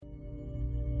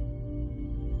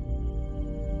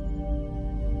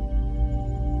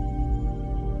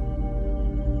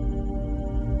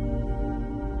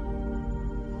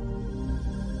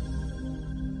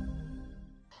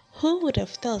Who would have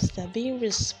thought that being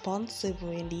responsible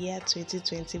in the year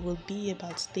 2020 would be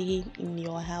about staying in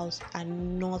your house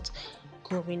and not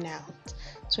going out?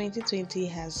 2020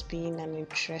 has been an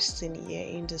interesting year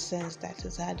in the sense that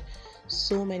it's had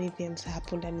so many things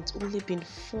happen and it's only been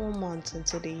 4 months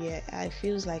into the year. I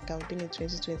feels like I've been in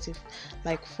 2020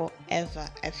 like forever.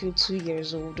 I feel 2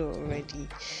 years older already.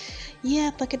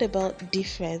 Yeah, talking about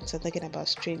difference and talking about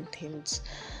strange things.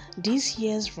 This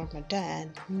year's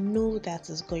Ramadan, know that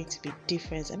is going to be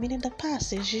different. I mean, in the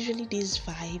past, there's usually this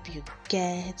vibe you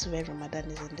get where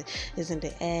Ramadan is in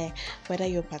the air, whether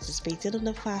you're participating in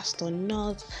the fast or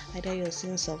not, either you're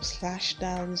seeing some slash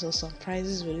downs or some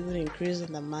prices will even increase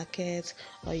in the market,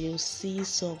 or you see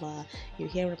some you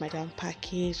hear Ramadan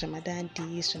package, Ramadan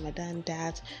this, Ramadan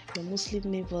that. Your Muslim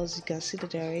neighbors, you can see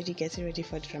that they're already getting ready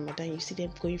for the Ramadan. You see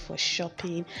them going for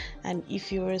shopping, and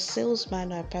if you're a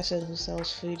salesman or a person who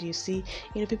sells food, you see,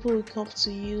 people will come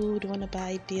to you, they want to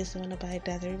buy this, they want to buy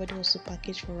that, everybody wants to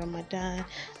package for Ramadan,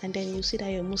 and then you see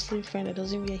that your Muslim friend that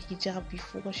doesn't wear hijab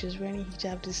before, she's wearing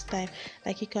hijab this time.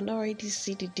 Like, you can already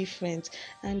see the difference,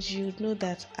 and you know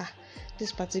that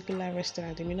this particular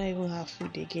restaurant, they may not even have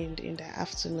food again in the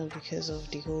afternoon because of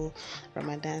the whole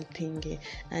Ramadan thing.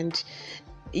 And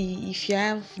if you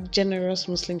have generous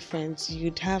Muslim friends,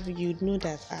 you'd know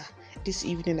that this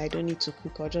evening I don't need to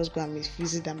cook, I'll just go and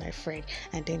visit my friend,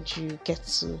 and then you get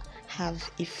to have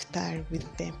iftar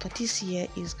with them. But this year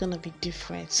is gonna be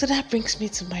different. So that brings me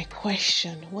to my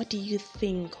question: what do you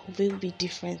think will be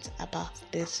different about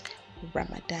this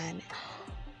Ramadan?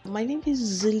 My name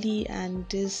is Zuli, and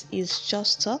this is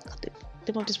Just Talk. The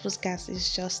name of this podcast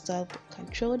is Just Talk,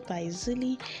 controlled by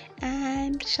Zuli.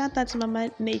 And shout out to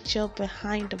Mama Nature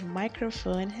behind the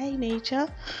microphone. Hey, Nature.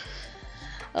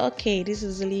 Okay, this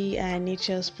is Zuli and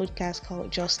Nature's podcast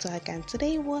called Just Talk, and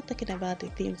today we're talking about the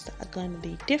things that are going to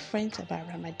be different about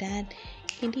Ramadan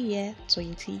in the year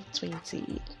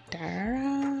 2020.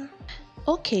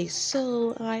 Okay,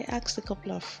 so I asked a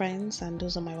couple of friends, and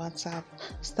those on my WhatsApp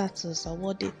status, on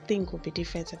what they think would be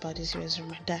different about this year's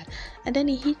Ramadan, and then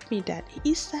it hit me that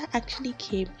Easter actually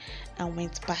came and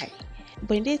went by.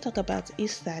 When they talk about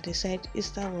Easter, they said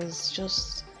Easter was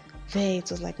just there.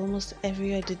 It was like almost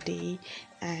every other day,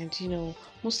 and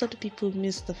most of the people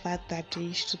miss the fact that they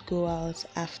used to go out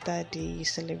after the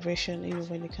celebration.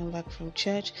 When they come back from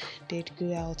church, they'd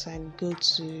go out and go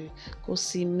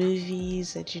see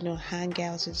movies and hang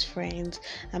out with friends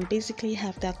and basically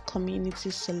have that community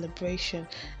celebration.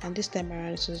 And this time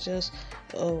around, it was just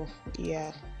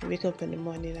wake up in the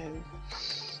morning and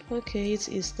okay, it's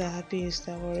Easter, happy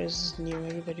Easter, what is new,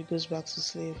 everybody goes back to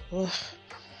sleep.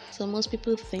 So most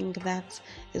people think that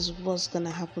is what's gonna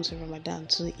happen to Ramadan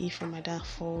too, if Ramadan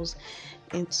falls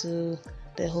into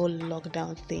the whole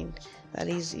lockdown thing. That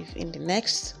is, if in the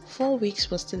next 4 weeks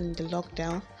we're still in the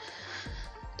lockdown,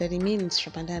 then it means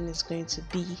Ramadan is going to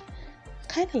be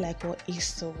kind of like what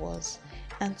Easter was.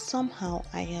 And somehow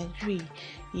I agree.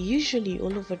 Usually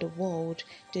all over the world,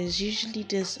 there's usually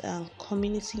this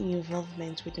community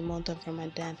involvement with the month of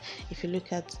Ramadan. If you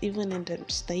look at even in the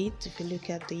States, if you look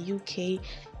at the UK,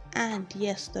 and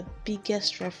yes, the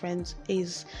biggest reference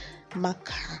is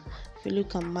Makkah. If you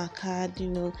look at Makkah,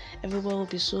 everyone will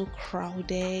be so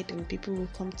crowded and people will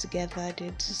come together.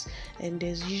 And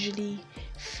there's usually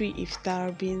free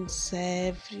iftar being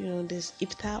served. There's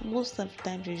iftar. Most of the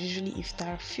time, there's usually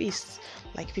iftar feasts,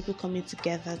 like people coming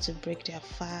together to break their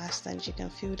fast, and you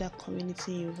can feel that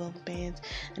community involvement.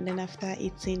 And then after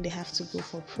eating, they have to go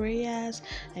for prayers,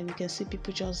 and you can see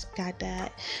people just gather.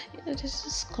 There's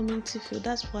this community feel.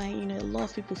 That's why a lot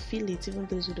of people feel it, even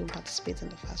those who don't participate in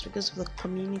the fast, because of the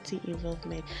community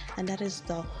involvement. And that is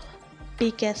the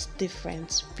biggest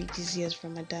difference with this year's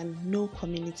Ramadan: no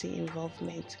community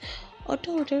involvement.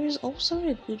 Although there is also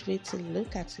a good way to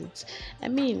look at it. I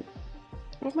mean,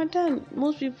 Ramadan,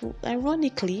 most people,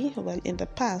 in the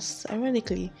past,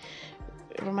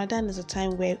 Ramadan is a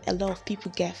time where a lot of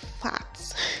people get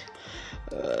fat.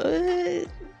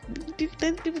 People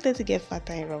tend to get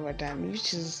fatter in Ramadan,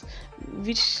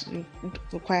 which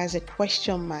requires a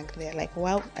question mark there. Like,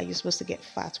 why are you supposed to get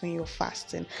fat when you're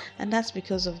fasting? And that's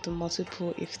because of the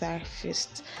multiple iftar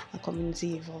feasts and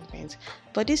community involvement.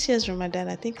 But this year's Ramadan,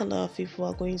 I think a lot of people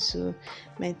are going to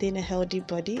maintain a healthier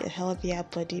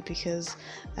body, because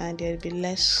there'll be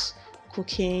less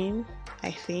cooking,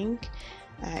 I think,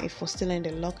 if we're still in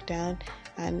the lockdown,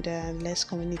 and less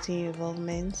community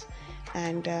involvement,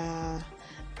 and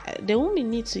there won't be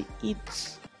need to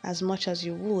eat as much as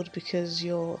you would, because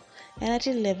your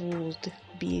energy level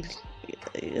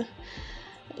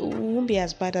won't be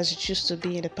as bad as it used to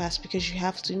be in the past, because you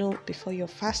have to, before you're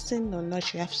fasting or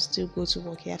not, you have to still go to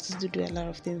work, you have to still do a lot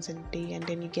of things in the day, and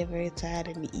then you get very tired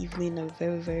in the evening and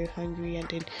very, very hungry, and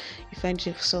then you find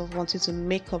yourself wanting to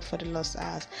make up for the lost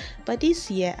hours. But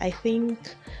this year, I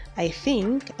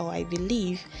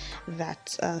believe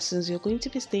that since you're going to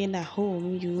be staying at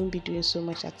home, you won't be doing so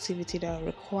much activity that will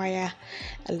require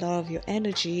a lot of your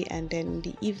energy, and then in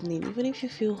the evening, even if you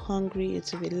feel hungry,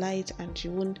 it will be light and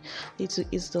you won't need to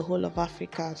eat the whole of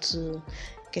Africa to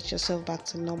get yourself back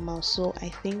to normal. So I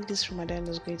think this Ramadan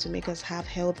is going to make us have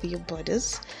healthier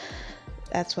bodies.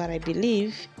 That's what I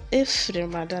believe, if the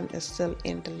Ramadan is still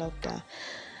in the lockdown.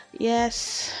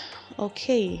 Yes,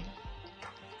 okay.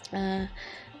 And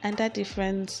that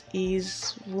difference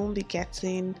is we won't be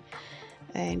getting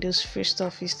and those free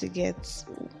stuff used to get,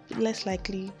 less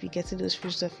likely be getting those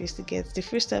free stuff used to get. The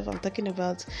free stuff I'm talking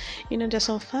about, there's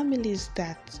some families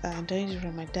that during the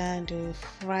Ramadan they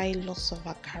fry lots of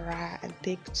akara and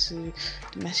take to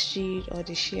the masjid, or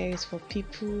they share it for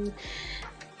people.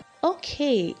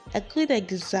 Okay, a good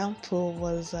example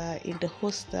was in the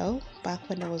hostel back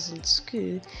when I was in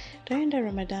school. During the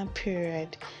Ramadan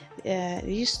period,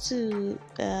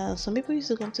 some people used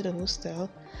to come to the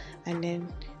hostel and then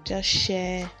just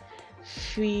share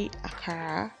free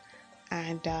akara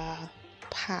and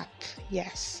pap.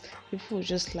 Yes, people would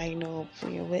just line up,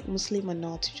 Muslim or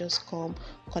not, to just come,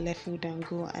 collect food and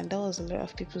go. And that was a lot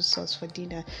of people's source for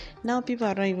dinner. Now people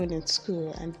are not even in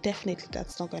school, and definitely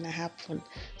that's not going to happen.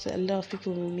 So a lot of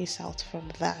people will miss out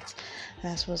from that.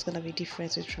 That's what's going to be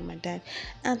different with Ramadan.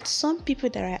 And some people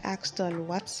that I asked on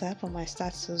WhatsApp on my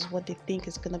status what they think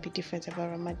is going to be different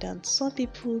about Ramadan, some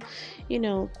people,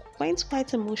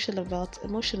 quite emotional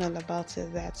about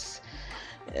it. That's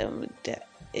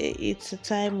it's a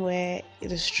time where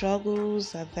the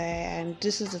struggles are there, and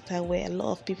this is a time where a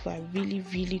lot of people are really,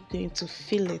 really going to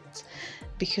feel it,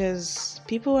 because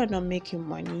people are not making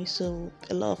money, so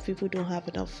a lot of people don't have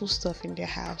enough food stuff in their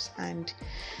house, and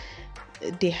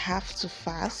they have to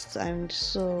fast, and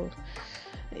so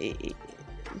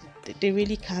they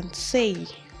really can't say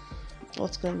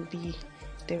what's going to be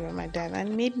the Ramadan.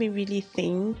 And made me really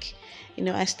think.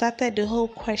 I started the whole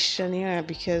question here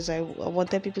because I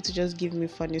wanted people to just give me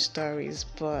funny stories,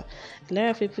 but a lot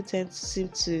of people seem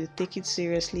to take it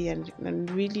seriously and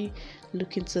really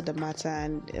look into the matter,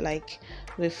 and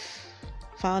we've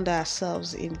found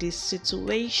ourselves in this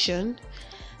situation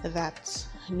that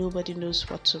nobody knows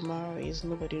what tomorrow is,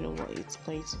 nobody knows what it's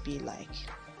going to be like.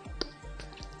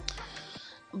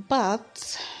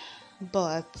 But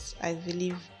I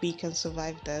believe we can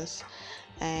survive this,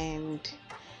 and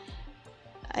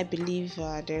I believe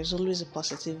there's always a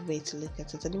positive way to look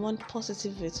at it. And one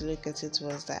positive way to look at it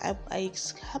was that I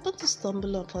happened to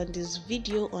stumble upon this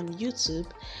video on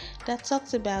YouTube that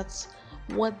talks about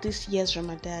what this year's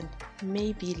Ramadan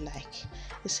may be like.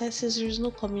 It says there is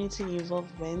no community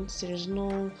involvement, there is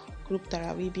no group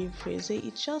Tarawih being praised.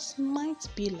 It just might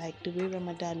be like the way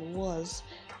Ramadan was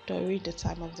during the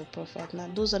time of the Prophet. Now,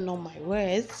 those are not my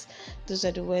words, those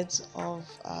are the words of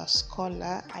a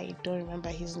scholar. I don't remember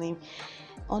his name.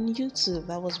 On YouTube,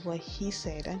 that was what he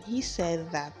said, and he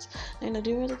said that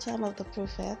during the time of the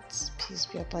Prophet, peace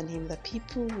be upon him, that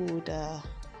people would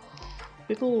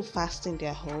fast in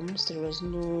their homes. There was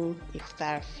no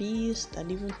iftar feast,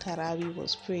 and even Tarawih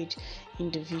was prayed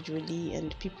individually,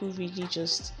 and people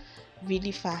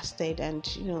really fasted, and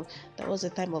that was a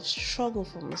time of struggle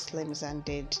for Muslims, and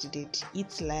they'd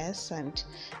eat less, and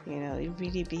it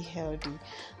really be healthy.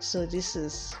 So this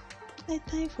is a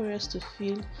time for us to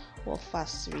feel what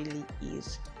fast really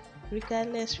is,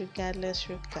 regardless,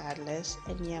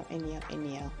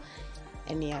 anyhow.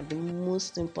 The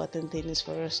most important thing is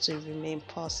for us to remain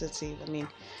positive.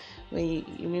 When you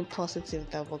remain positive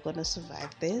that we're gonna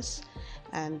survive this,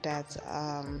 and that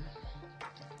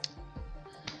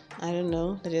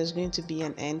that there's going to be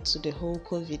an end to the whole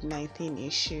COVID-19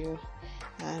 issue,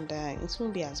 and it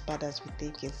won't be as bad as we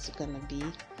think it's gonna be.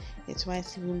 There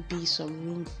might even be some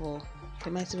room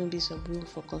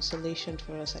for consolation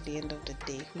for us at the end of the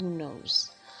day. Who knows?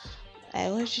 I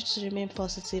urge you to remain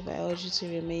positive. I urge you to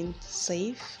remain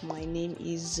safe. My name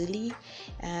is Zilly,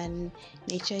 and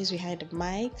nature is behind the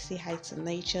mic. Say hi to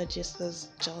nature. Just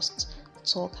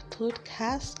Talk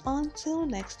podcast. Until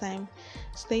next time,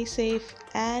 stay safe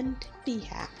and be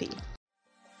happy.